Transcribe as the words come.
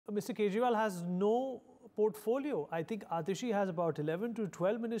Mr. Kejriwal has no portfolio. I think Atishi has about 11 to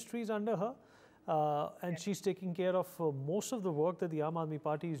 12 ministries under her. And she's taking care of most of the work that the Aam Aadmi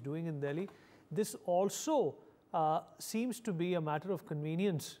Party is doing in Delhi. This also seems to be a matter of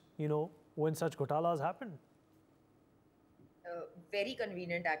convenience, you know, when such ghotalas happen. Very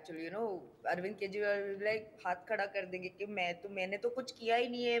convenient actually, you know. Arvind Kejriwal will be like हाथ खड़ा कर देंगे कि मैंने तो कुछ किया ही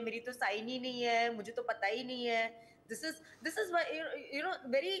नहीं है, मेरी तो साइन ही नहीं है, मुझे तो पता ही नहीं है. This is why, you know,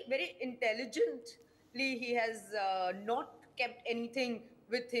 very intelligently he has not kept anything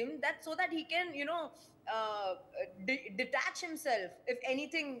with him, that so that he can, you know, detach himself if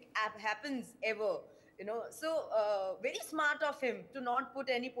anything happens ever. You know, so very smart of him to not put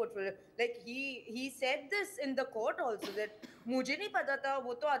any portfolio. Like he said this in the court also, that मुझे नहीं पता था,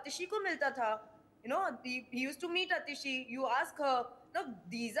 वो तो आतिशी को मिलता था. You know, he used to meet Atishi. You ask her. No,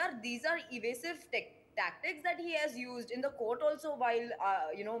 these are evasive tactics that he has used in the court also while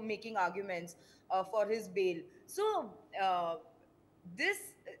you know, making arguments for his bail. So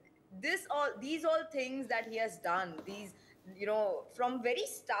these all things that he has done, these, you know, from very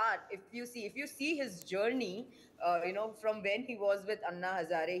start, if you see his journey, you know, from when he was with Anna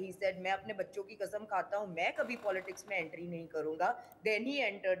Hazare, he said, मैं अपने बच्चों की कसम खाता हूँ, मैं कभी politics में entry नहीं करूँगा. Then he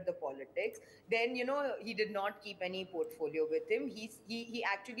entered the politics. Then, you know, he did not keep any portfolio with him. He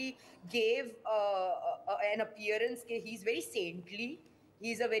actually gave an appearance. He's very saintly.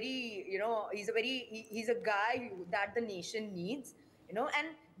 He's a very, you know, he's a guy that the nation needs, you know. And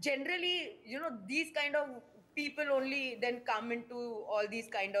generally, you know, these kind of people only then come into all these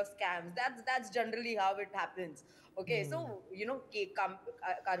kind of scams. That's generally how it happens. Okay, so, you know,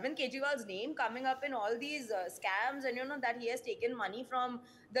 Arvind Kejriwal's name coming up in all these scams, and, you know, that he has taken money from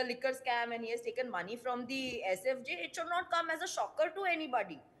the liquor scam and he has taken money from the SFJ, it should not come as a shocker to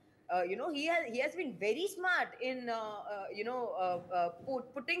anybody. You know, he has been very smart in you know,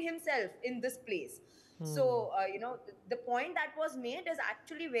 putting himself in this place. So you know, the point that was made is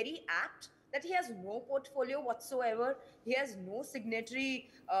actually very apt, that he has no portfolio whatsoever. He has no signatures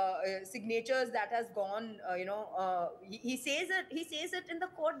that has gone, you know, he says it in the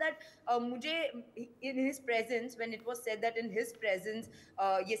court that मुझे in his presence, when it was said that in his presence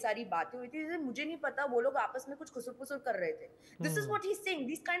ये सारी बातें हुई थी, मुझे नहीं पता, वो लोग आपस में कुछ खुसुर-फुसुर कर रहे थे. This is what he's saying,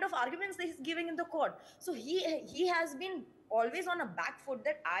 these kind of arguments that he's giving in the court. So he has been always on a back foot,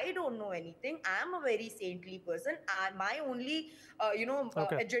 that I don't know anything. I am a very saintly person. My only, you know,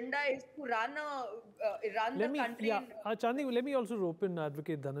 agenda is to run the country. Yeah, Chandni, let me also rope in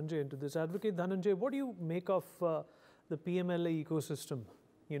Advocate Dhananjay into this. Advocate Dhananjay, what do you make of the PMLA ecosystem?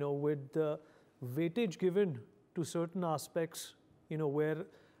 You know, with the weightage given to certain aspects, you know, where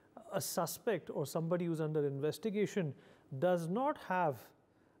a suspect or somebody who's under investigation does not have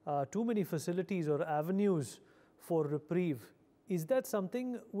too many facilities or avenues for reprieve. Is that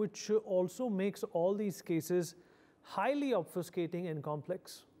something which also makes all these cases highly obfuscating and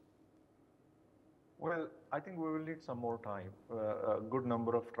complex? Well, I think we will need some more time. A good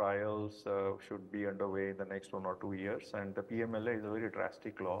number of trials should be underway in the next 1 or 2 years, and the PMLA is a very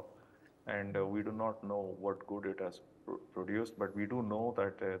drastic law, and we do not know what good it has produced, but we do know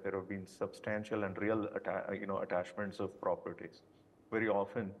that there have been substantial and real attachments of properties. Very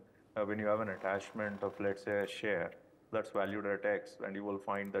often, when you have an attachment of, let's say, a share that's valued at X, and you will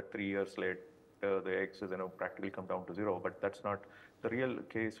find that 3 years later the X is, you know, practically come down to zero. But that's not the real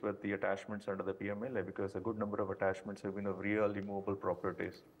case with the attachments under the PMLA, because a good number of attachments have been of real immovable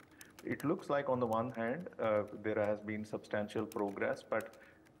properties. It looks like, on the one hand, there has been substantial progress, but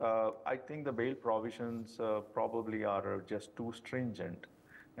I think the bail provisions probably are just too stringent.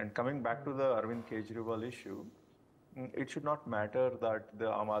 And coming back to the Arvind Kejriwal issue, it should not matter that the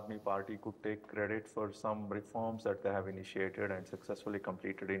Aam Aadmi Party could take credit for some reforms that they have initiated and successfully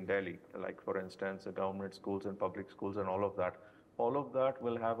completed in Delhi, like, for instance, the government schools and public schools and all of that. All of that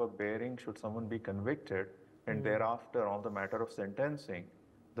will have a bearing should someone be convicted, and thereafter, on the matter of sentencing,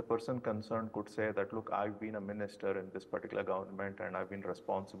 the person concerned could say that, look, I've been a minister in this particular government and I've been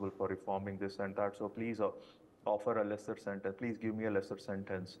responsible for reforming this and that, so please offer a lesser sentence, please give me a lesser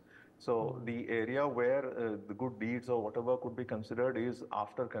sentence. So the area where the good deeds or whatever could be considered is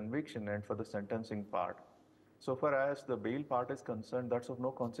after conviction and for the sentencing part. So far as the bail part is concerned, that's of no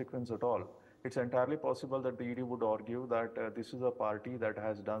consequence at all. It's entirely possible that the ED would argue that this is a party that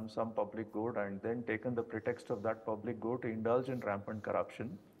has done some public good and then taken the pretext of that public good to indulge in rampant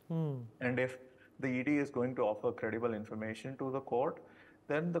corruption. And if the ED is going to offer credible information to the court,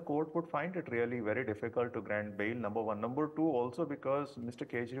 then the court would find it really very difficult to grant bail, number one. Number two, also because Mr.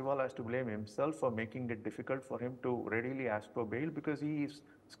 Kejriwal has to blame himself for making it difficult for him to readily ask for bail, because he's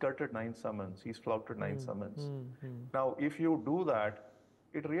skirted 9 summons, he's flouted 9 summons. Now, if you do that,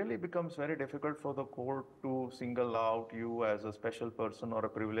 it really becomes very difficult for the court to single out you as a special person or a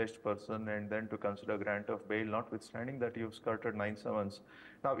privileged person and then to consider grant of bail, notwithstanding that you've skirted 9 summons.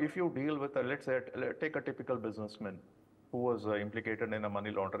 Now, if you deal with, let's say, take a typical businessman who was implicated in a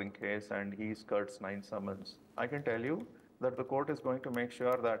money laundering case and he skirts 9 summons, I can tell you that the court is going to make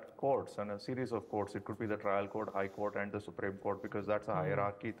sure that courts, and a series of courts, it could be the trial court, high court, and the Supreme Court, because that's a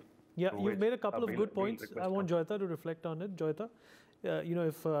hierarchy. Yeah, you've made a couple of good points. I want Joyita to reflect on it. Joyita,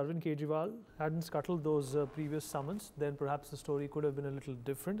 if Arvind Kejriwal hadn't scuttled those previous summons, then perhaps the story could have been a little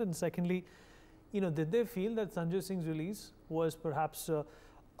different. And secondly, did they feel that Sanjay Singh's release was perhaps, a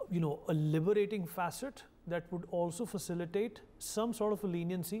liberating facet that would also facilitate some sort of a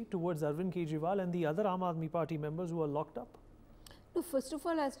leniency towards Arvind Kejriwal and the other Aam Aadmi Party members who are locked up? No, first of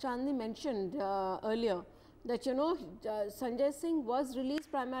all, as Chandni mentioned earlier, that Sanjay Singh was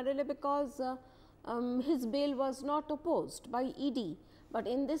released primarily because his bail was not opposed by ED. But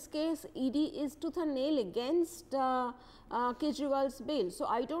in this case, ED is tooth and nail against Kejriwal's bail. So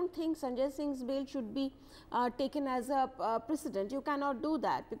I don't think Sanjay Singh's bail should be taken as a precedent. You cannot do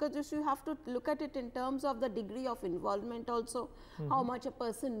that, because you have to look at it in terms of the degree of involvement also, how much a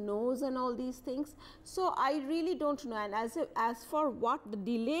person knows and all these things. So I really don't know. And as for what the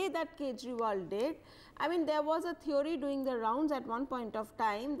delay that Kejriwal did, I mean, there was a theory doing the rounds at one point of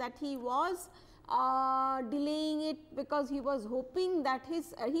time that he was delaying it because he was hoping that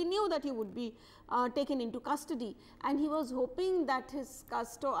he knew that he would be taken into custody, and he was hoping that his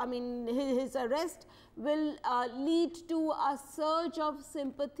arrest will lead to a surge of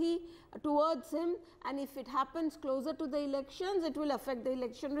sympathy towards him, and if it happens closer to the elections, it will affect the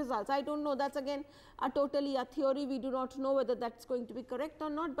election results. I don't know, that's again totally a theory. We do not know whether that's going to be correct or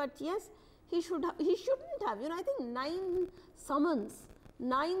not, but yes, he shouldn't have. I think 9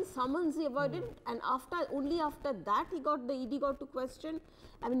 summons he avoided, and only after that the ED got to question.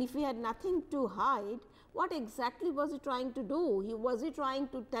 I mean, if he had nothing to hide, what exactly was he trying to do? Was he trying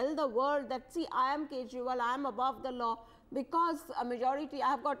to tell the world that, see, I am Kejriwal, I am above the law, because a majority,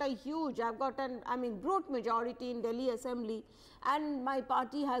 I've got an brute majority in Delhi Assembly, and my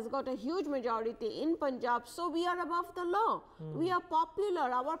party has got a huge majority in Punjab, so we are above the law. We are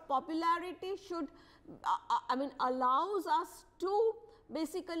popular. Our popularity should, allows us to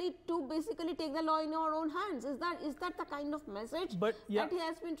basically take the law in our own hands. Is that the kind of message that he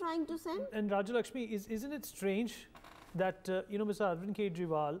has been trying to send? And Rajalakshmi, isn't it strange that Mr. Arvind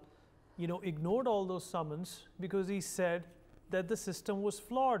Kejriwal ignored all those summons because he said that the system was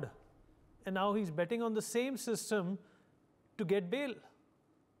flawed, and now he's betting on the same system to get bail?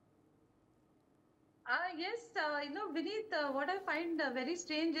 Yes, Vineet, what I find very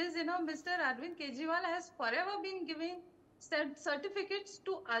strange is, Mr. Arvind Kejriwal has forever been giving certificates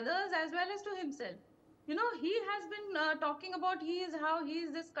to others as well as to himself. He has been talking about how he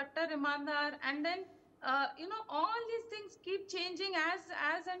is this Kattar Imandar, and then all these things keep changing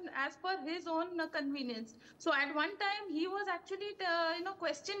as per his own convenience. So at one time he was actually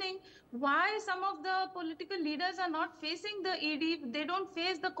questioning why some of the political leaders are not facing the ED, they don't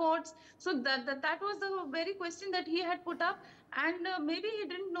face the courts. So that was the very question that he had put up, and maybe he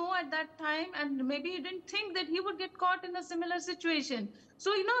didn't know at that time, and maybe he didn't think that he would get caught in a similar situation.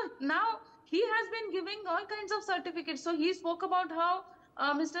 So now he has been giving all kinds of certificates. So he spoke about how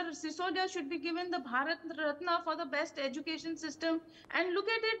Mr. Sisodia should be given the Bharat Ratna for the best education system. And look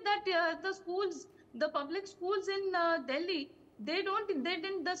at it that the public schools in Delhi,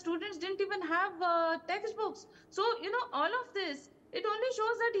 the students didn't even have textbooks. So, all of this, it only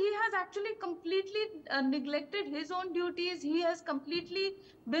shows that he has actually completely neglected his own duties. He has completely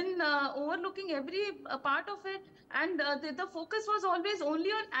been overlooking every part of it. And the focus was always only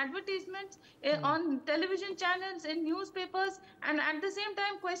on advertisements, on television channels, in newspapers, and at the same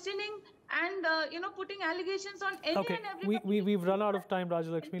time questioning and putting allegations on any and everybody. We've run out of time,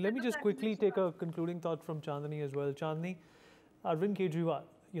 Rajalakshmi. Let me just quickly take a concluding thought from Chandni as well. Chandni, Arvind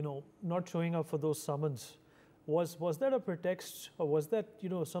Kejriwal, not showing up for those summons, was that a pretext, or was that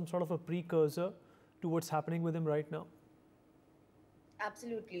some sort of a precursor to what's happening with him right now?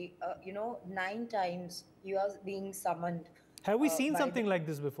 Absolutely. 9 times he was being summoned. Have we seen something like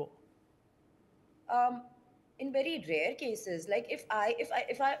this before? In very rare cases, like if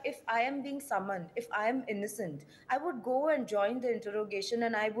I am being summoned, if I am innocent, I would go and join the interrogation,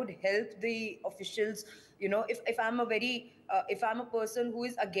 and I would help the officials. If I'm a person who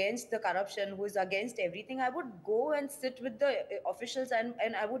is against the corruption, who is against everything, I would go and sit with the officials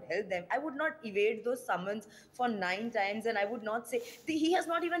and I would help them. I would not evade those summons for 9 times, and I would not say he has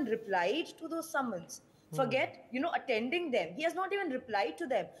not even replied to those summons. Forget, attending them. He has not even replied to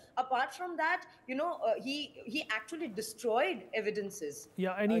them. Apart from that, he actually destroyed evidences.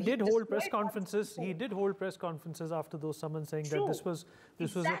 Yeah, and he did hold press conferences. He did hold press conferences after those summons, saying that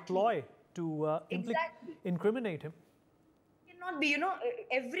this was a ploy to incriminate him. Cannot be,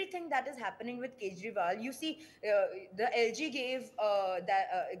 everything that is happening with Kejriwal. You see, the LG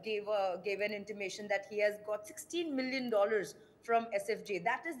gave an intimation that he has got $16 million from SFJ.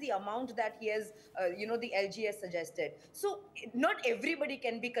 That is the amount that he has, the LG has suggested. So not everybody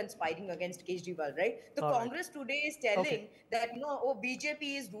can be conspiring against Kejriwal, right? The Congress today is telling that,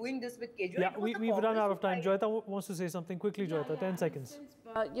 BJP is doing this with Kejriwal. Yeah, we've run out of time. Joyita wants to say something quickly. Joyita, 10 seconds.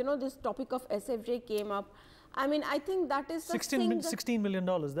 Since, this topic of SFJ came up, I mean, I think that is the $16 million.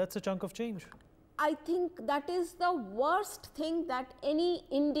 That's a chunk of change. I think that is the worst thing that any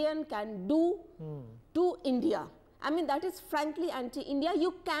Indian can do to India. I mean, that is frankly anti-India.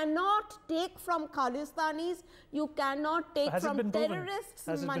 You cannot take from Khalistanis, you cannot take from terrorists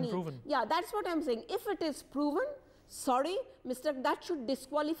money. Has it been proven? Yeah, that's what I'm saying. If it is proven, sorry, that should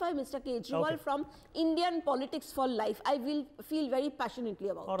disqualify Mr. Kejriwal from Indian politics for life. I will feel very passionately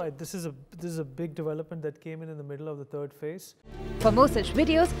about it. All right, this is a big development that came in the middle of the third phase. For more such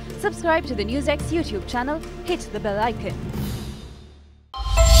videos, subscribe to the NewsX YouTube channel, hit the bell icon.